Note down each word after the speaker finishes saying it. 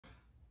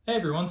Hey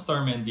everyone,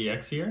 Starman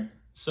DX here.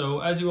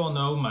 So as you all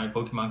know, my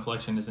Pokemon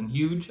collection isn't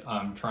huge.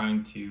 I'm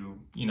trying to,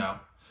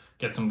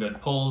 get some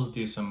good pulls,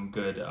 do some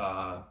good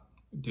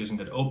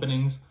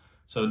openings.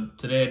 So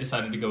today I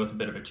decided to go with a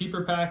bit of a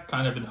cheaper pack,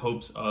 kind of in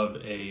hopes of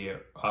a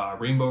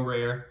rainbow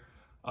rare.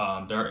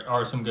 There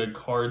are some good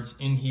cards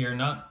in here,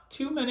 not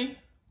too many,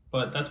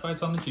 but that's why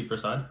it's on the cheaper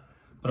side.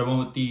 But I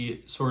went with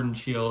the Sword and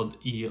Shield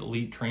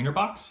Elite Trainer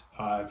box.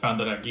 I found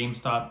it at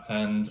GameStop,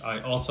 and I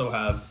also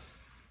have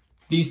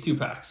these two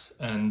packs.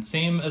 And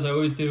same as I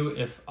always do,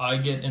 if I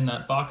get in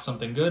that box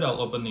something good,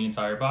 I'll open the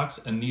entire box,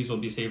 and these will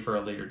be saved for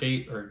a later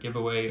date or a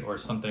giveaway or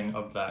something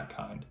of that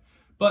kind.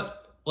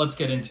 But let's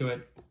get into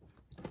it.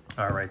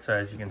 All right, so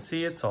as you can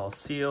see, it's all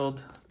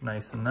sealed,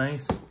 nice and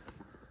nice.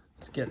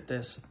 Let's get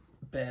this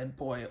bad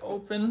boy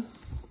open.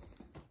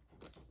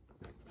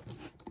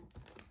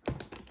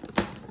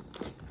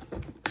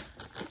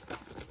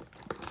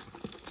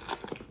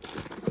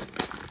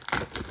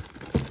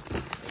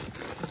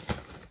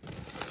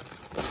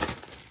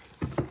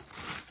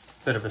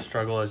 Bit of a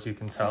struggle, as you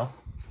can tell.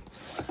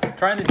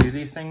 Trying to do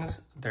these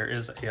things, there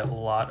is a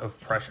lot of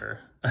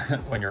pressure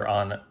when you're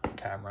on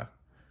camera.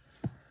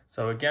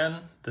 So again,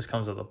 this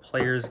comes with a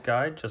player's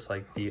guide, just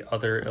like the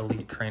other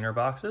Elite Trainer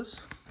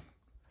boxes.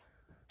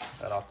 Put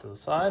that off to the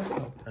side,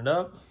 open it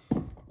up.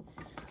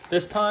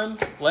 This time,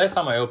 last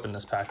time I opened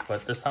this pack,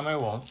 but this time I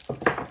won't.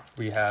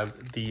 We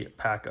have the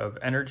pack of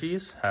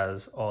energies,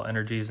 has all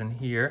energies in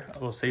here. I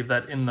will save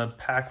that in the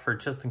pack for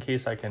just in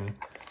case I can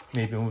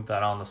maybe move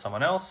that on to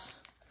someone else.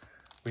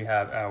 We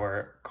have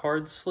our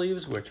card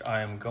sleeves, which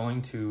I am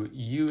going to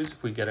use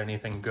if we get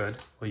anything good.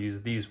 We'll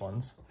use these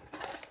ones.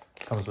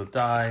 Comes with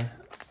die,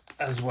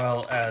 as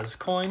well as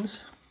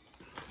coins.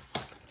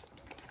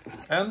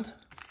 And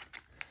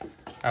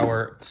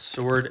our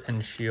Sword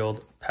and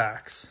Shield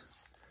packs.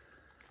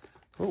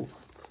 Ooh,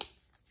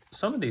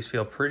 some of these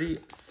feel pretty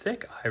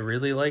thick. I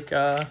really like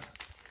the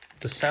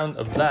sound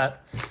of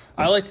that.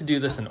 I like to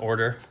do this in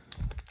order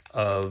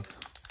of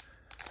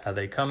how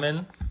they come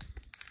in.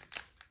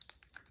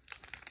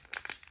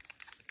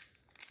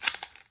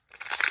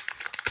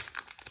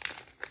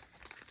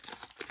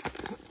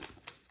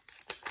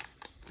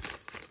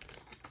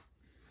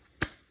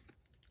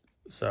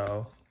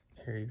 So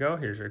here you go,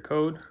 here's your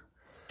code.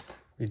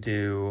 We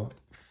do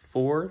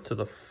 4 to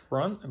the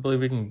front. I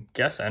believe we can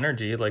guess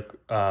energy like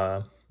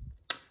our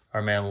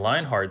man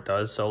Lionheart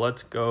does. So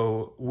let's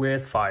go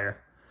with fire.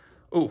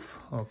 Oof,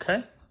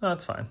 okay,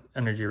 that's fine.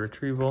 Energy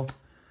retrieval.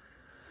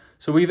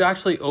 So we've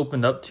actually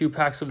opened up 2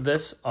 packs of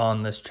this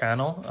on this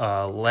channel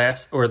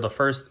the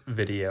first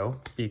video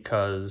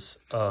because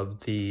of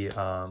the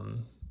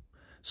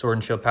Sword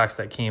and Shield packs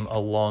that came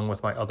along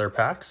with my other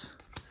packs.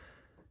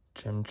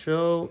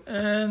 Chinchou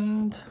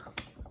and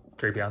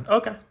Drapion.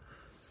 Okay.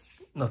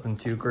 Nothing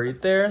too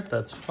great there.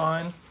 That's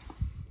fine.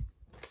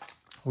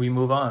 We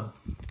move on.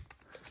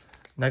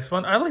 Next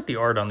one. I like the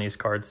art on these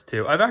cards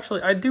too.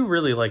 I do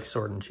really like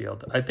Sword and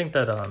Shield. I think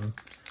that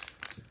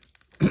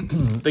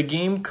the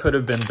game could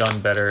have been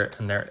done better,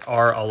 and there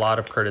are a lot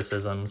of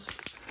criticisms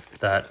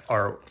that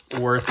are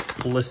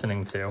worth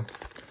listening to.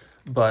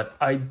 But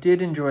I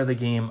did enjoy the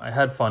game. I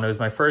had fun. It was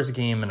my first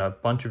game in a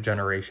bunch of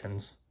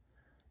generations.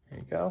 There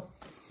you go.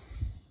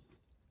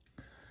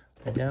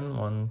 Again,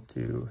 1,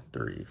 2,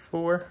 3,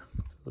 4 to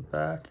the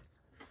back.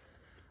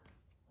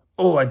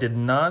 Oh, I did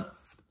not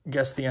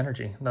guess the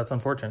energy. That's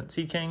unfortunate.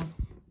 Sea King,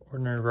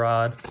 Ordinary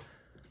Rod,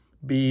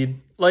 Bead.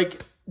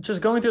 Like,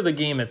 just going through the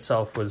game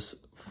itself was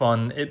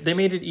fun. They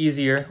made it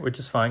easier, which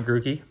is fine.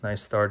 Grookey,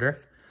 nice starter.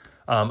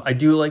 I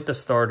do like the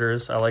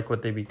starters. I like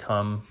what they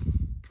become.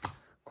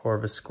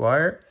 Corvus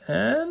Squire,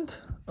 and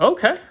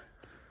okay.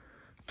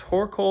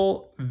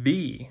 Torkoal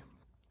V.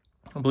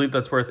 I believe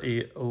that's worth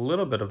a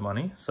little bit of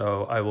money,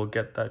 so I will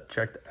get that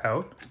checked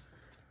out.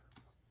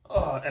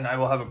 And I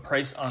will have a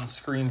price on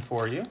screen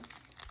for you,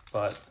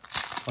 but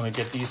let me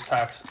get these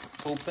packs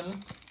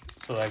open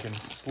so that I can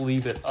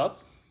sleeve it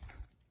up.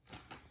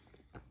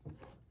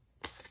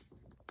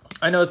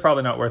 I know it's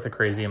probably not worth a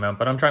crazy amount,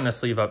 but I'm trying to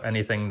sleeve up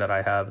anything that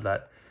I have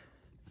that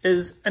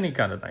is any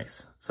kind of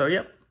nice. So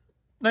yep,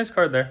 nice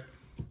card there.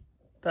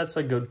 That's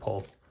a good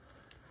pull.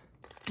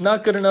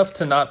 Not good enough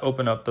to not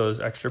open up those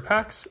extra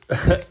packs,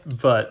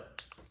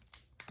 but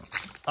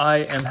I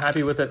am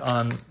happy with it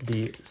on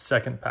the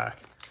second pack.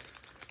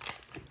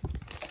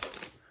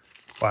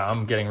 Wow,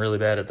 I'm getting really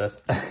bad at this.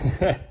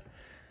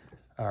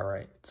 All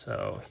right,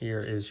 so here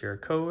is your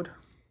code.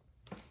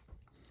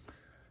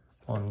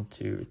 1,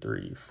 2,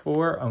 3,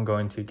 4. I'm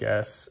going to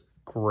guess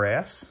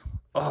grass.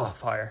 Oh,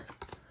 fire.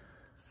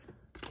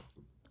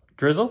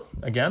 Drizzle,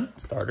 again,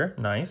 starter,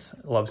 nice.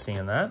 Love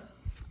seeing that.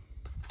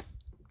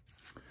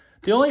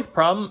 The only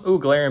problem, ooh,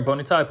 Galarian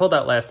Ponyta, I pulled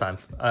that last time.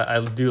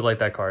 I do like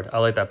that card. I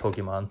like that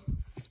Pokemon.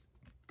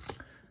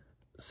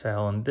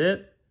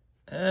 Salandit,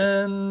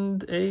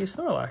 and a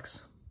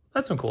Snorlax.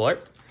 That's some cool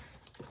art.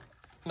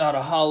 Not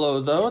a holo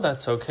though,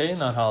 that's okay.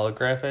 Not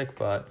holographic,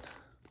 but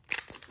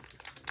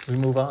we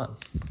move on.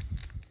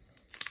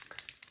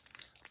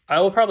 I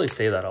will probably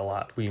say that a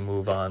lot. We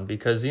move on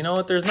because you know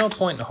what? There's no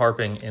point in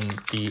harping in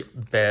the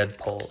bad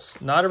pulls.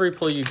 Not every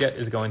pull you get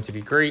is going to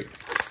be great.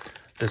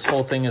 This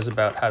whole thing is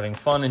about having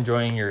fun,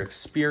 enjoying your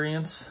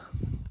experience.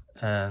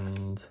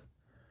 And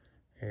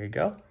here you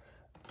go.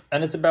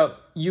 And it's about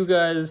you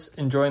guys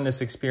enjoying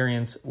this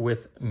experience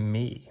with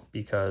me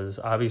because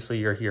obviously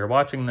you're here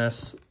watching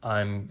this.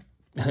 I'm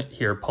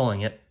here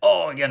pulling it.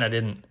 Oh, again, I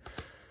didn't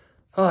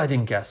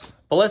guess.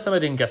 But last time I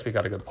didn't guess, we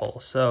got a good pull.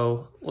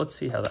 So let's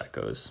see how that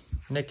goes.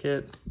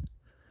 Nickit,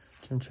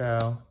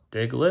 Chimchow,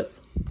 Diglett,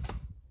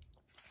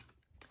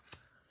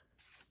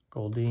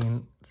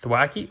 Goldeen,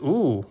 Thwackey.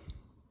 Ooh,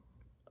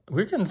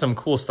 we're getting some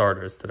cool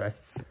starters today.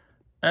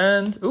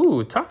 And,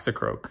 ooh,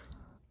 Toxicroak.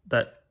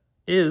 That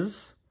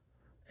is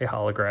a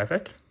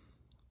holographic.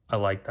 I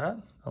like that.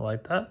 I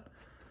like that.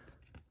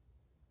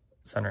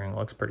 Centering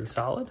looks pretty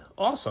solid.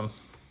 Awesome.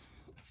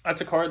 That's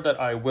a card that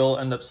I will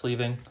end up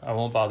sleeving. I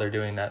won't bother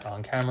doing that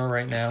on camera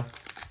right now.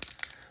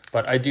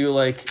 But I do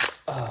like,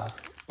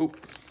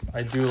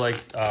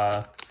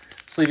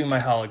 sleeving my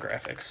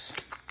holographics.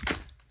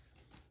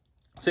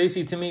 So you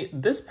see, to me,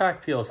 this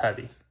pack feels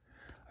heavy.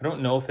 I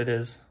don't know if it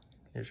is.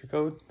 Here's your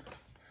code.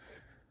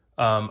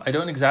 I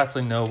don't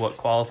exactly know what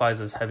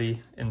qualifies as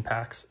heavy in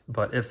packs,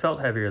 but it felt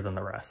heavier than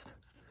the rest.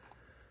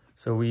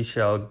 So we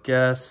shall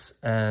guess,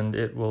 and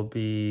it will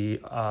be,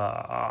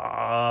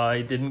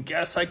 I didn't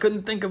guess. I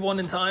couldn't think of one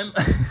in time.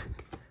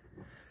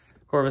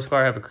 Corvuscar,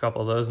 I have a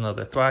couple of those,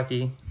 another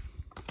Thwackey.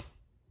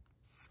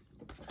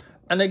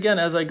 And again,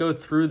 as I go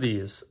through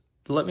these,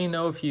 let me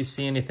know if you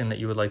see anything that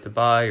you would like to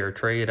buy or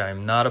trade.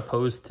 I'm not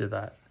opposed to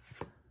that.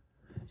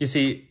 You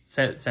see,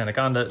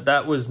 Sandaconda,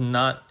 that was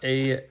not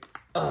a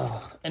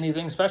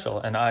anything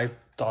special, and I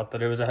thought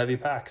that it was a heavy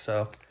pack,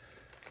 so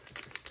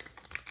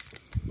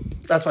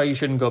that's why you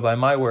shouldn't go by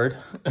my word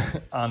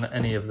on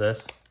any of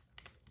this.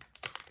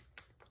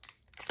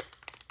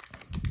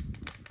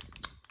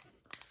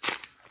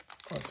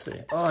 Let's see.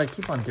 Oh, I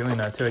keep on doing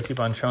that too. I keep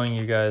on showing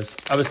you guys.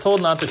 I was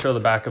told not to show the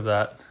back of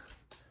that.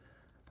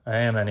 I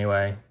am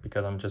anyway,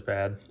 because I'm just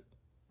bad.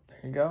 There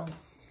you go.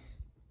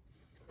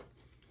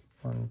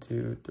 1,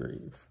 2,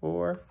 3,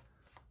 4.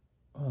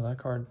 Oh, that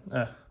card.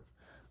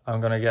 I'm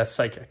going to guess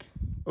Psychic.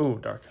 Ooh,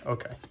 dark.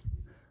 Okay.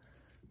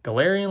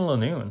 Galarian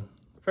Lanoon.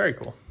 Very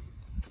cool.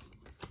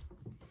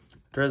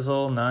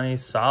 Drizzle,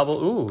 nice.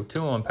 Sobble. Ooh,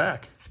 2-in-1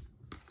 pack.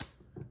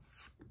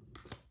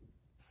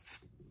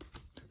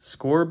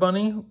 Score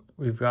Bunny.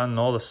 We've gotten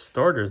all the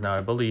starters now,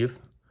 I believe.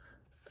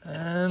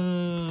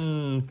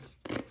 And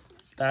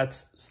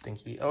that's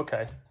stinky.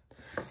 Okay.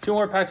 2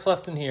 more packs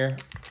left in here.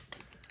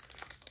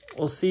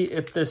 We'll see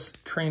if this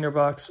trainer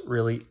box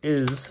really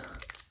is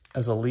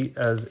as elite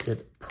as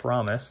it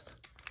promised.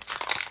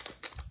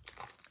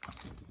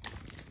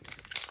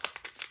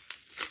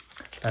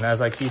 And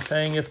as I keep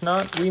saying, if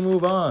not, we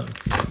move on.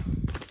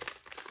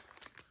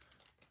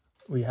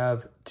 We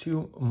have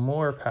 2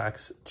 more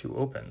packs to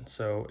open,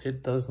 so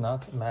it does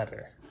not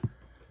matter.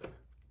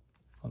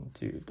 1,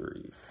 2,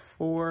 3,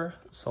 4.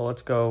 So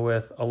let's go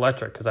with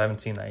Electric, because I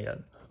haven't seen that yet.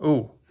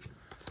 Ooh.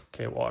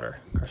 Okay, Water.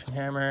 Crushing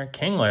Hammer.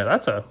 Kingler.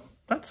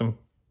 That's some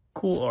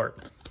cool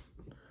art.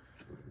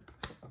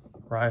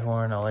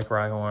 Rhyhorn. I like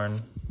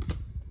Rhyhorn.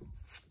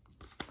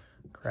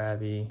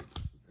 Krabby.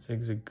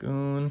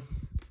 Zigzagoon.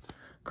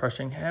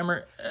 Crushing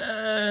Hammer.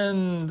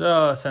 And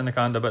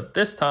Sandaconda. But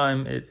this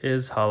time it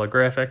is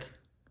holographic.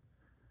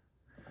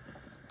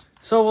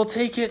 So we'll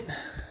take it.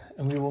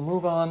 And we will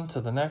move on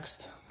to the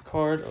next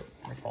card. Oh,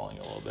 we're falling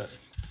a little bit.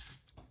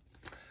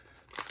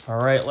 All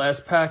right,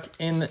 last pack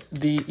in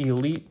the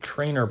Elite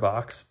Trainer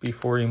box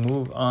before we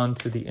move on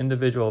to the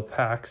individual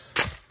packs,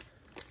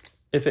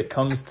 if it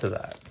comes to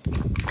that.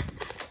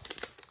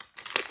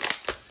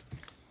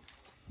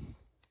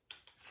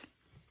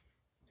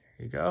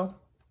 There you go.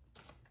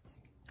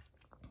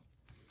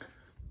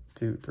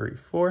 2, 3,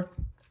 4.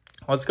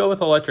 Let's go with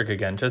Electric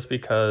again, just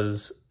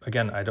because,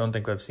 again, I don't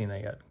think I've seen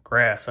that yet.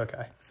 Grass,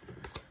 okay.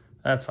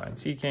 That's fine.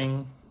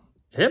 Seeking.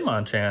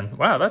 Hitmonchan.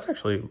 Wow, that's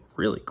actually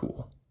really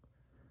cool.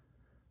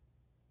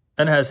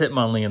 And it has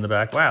Hitmonlee in the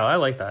back. Wow, I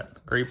like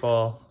that. Great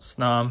Ball,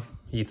 Snom,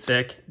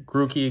 Heathick,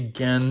 Grookey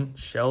again,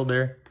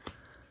 Shelder,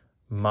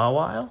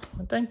 Mawile,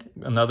 I think.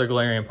 Another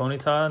Galarian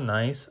Ponyta,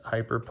 nice.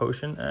 Hyper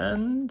Potion,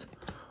 and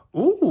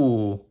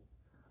ooh,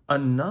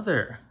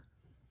 another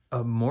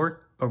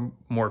Morpeko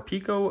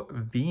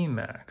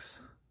VMAX.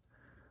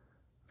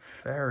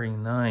 Very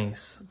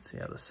nice. Let's see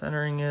how the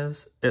centering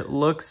is. It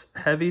looks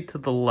heavy to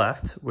the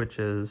left, which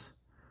is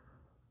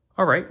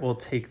all right. We'll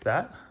take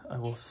that. I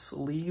will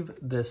sleeve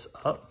this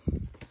up.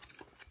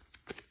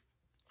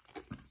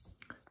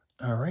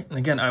 All right, and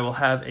again, I will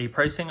have a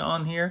pricing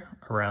on here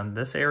around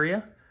this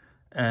area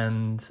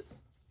and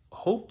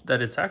hope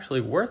that it's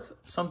actually worth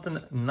something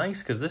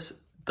nice, because this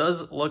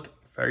does look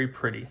very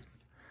pretty.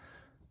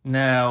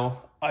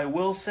 Now, I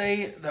will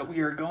say that we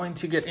are going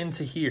to get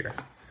into here.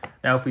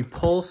 Now, if we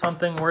pull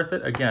something worth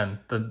it, again,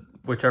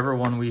 whichever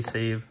one we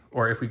save,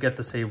 or if we get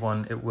the save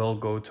one, it will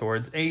go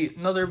towards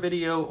another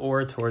video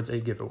or towards a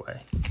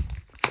giveaway.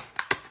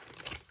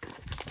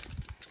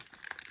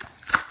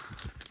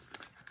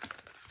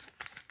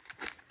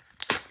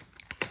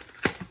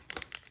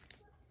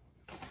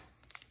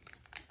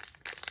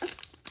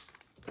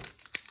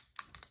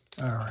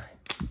 All right.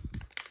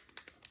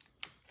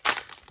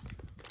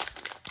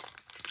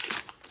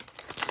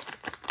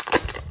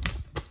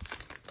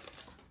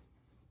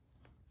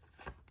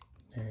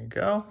 There you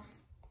go.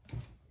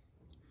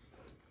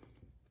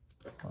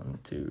 1,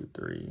 2,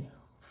 3,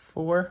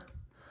 4.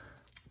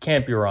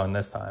 Can't be wrong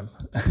this time.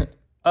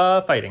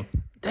 Fighting.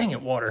 Dang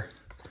it, water.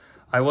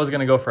 I was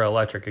gonna go for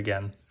electric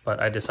again, but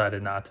I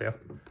decided not to.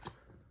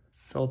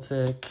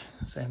 Joltik,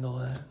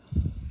 Salandit,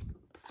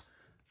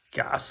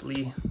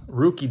 Ghastly,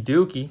 Rookie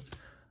Dookie.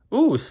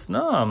 Ooh,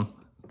 Snum,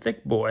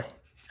 Thick Boy.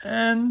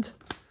 And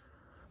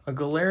a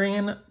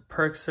Galarian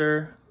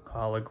Perxer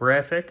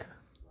holographic.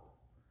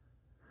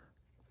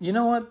 You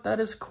know what? That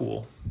is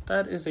cool.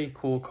 That is a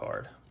cool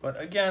card. But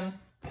again,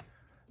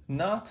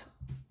 not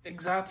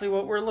exactly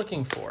what we're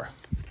looking for.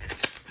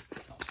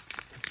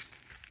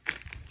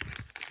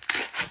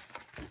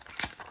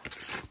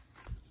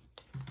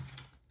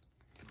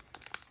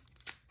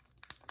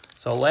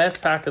 So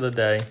last pack of the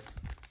day.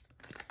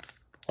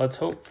 Let's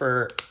hope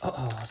for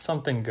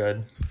something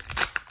good.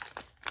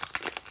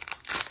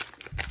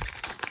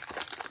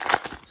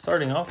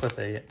 Starting off with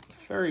a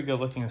very good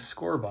looking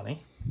Scorbunny.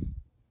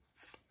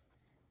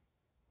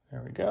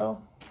 There we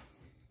go.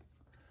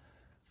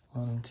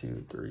 1,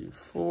 2, 3,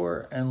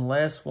 4. And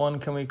last one,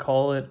 can we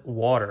call it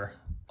water?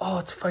 Oh,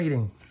 it's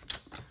fighting.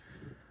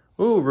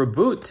 Ooh,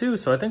 Reboot too.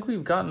 So I think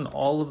we've gotten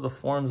all of the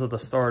forms of the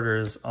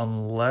starters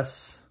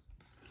unless...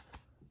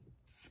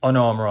 Oh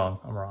no, I'm wrong.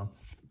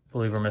 I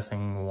believe we're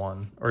missing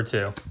 1 or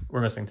 2. We're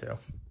missing 2.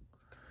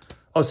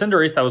 Oh,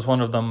 Cinderace, that was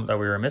one of them that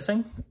we were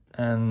missing.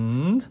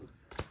 And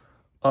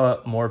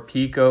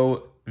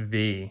Morpeko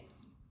V.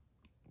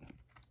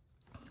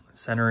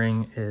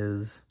 Centering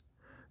is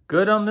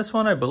good on this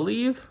one, I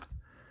believe.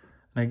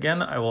 And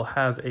again, I will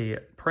have a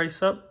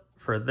price up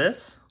for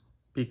this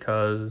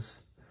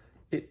because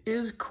it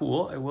is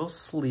cool. I will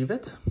sleeve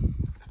it.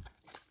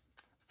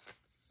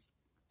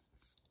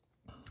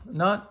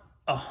 Not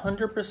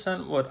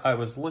 100% what I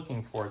was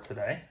looking for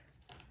today,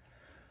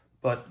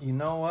 but you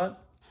know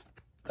what?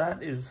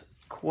 That is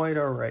quite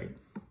all right.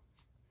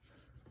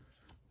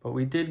 But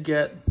we did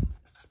get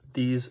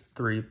these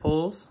 3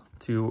 pulls,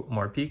 2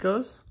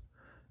 Morpekos,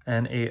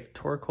 and a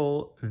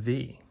Torkoal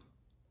V.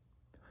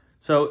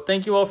 So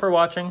thank you all for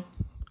watching.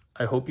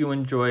 I hope you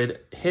enjoyed.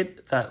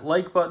 Hit that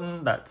like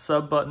button, that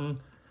sub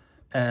button,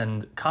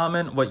 and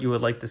comment what you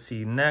would like to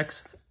see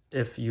next.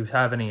 If you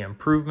have any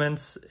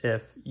improvements,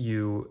 if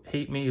you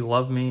hate me,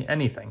 love me,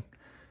 anything.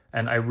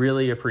 And I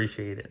really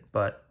appreciate it.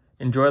 But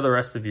enjoy the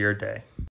rest of your day.